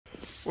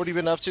What have you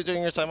been up to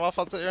during your time off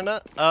on the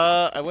internet?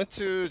 I went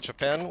to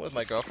Japan with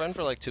my girlfriend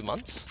for like 2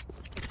 months.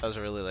 That was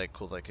a really like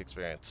cool like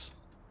experience.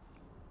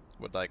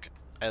 Would like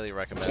highly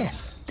recommend.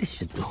 Yes, this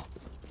should do.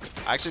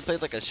 I actually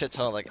played like a shit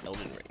ton of like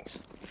Elden Ring.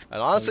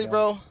 And honestly,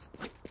 bro,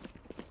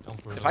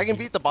 if I can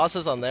beat the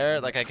bosses on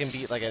there, like I can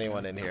beat like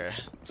anyone in here.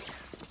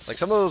 Like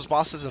some of those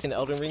bosses in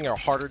Elden Ring are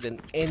harder than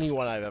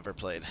anyone I've ever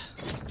played.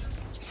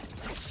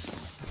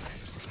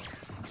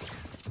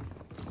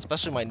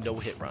 Especially my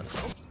no-hit runs.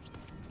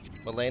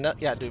 Malenia,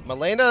 yeah, dude,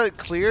 Malenia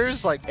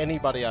clears like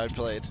anybody I've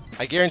played.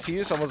 I guarantee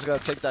you someone's gonna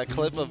take that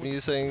clip of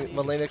me saying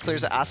Malenia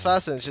clears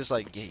Aspas and it's just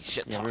like, yeah,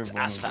 shit talks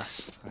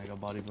Aspas. I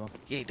got body, bro.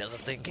 Yeah, he doesn't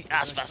think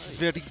Aspas is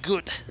very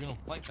good. We're gonna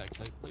fight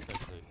backside, play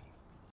backside.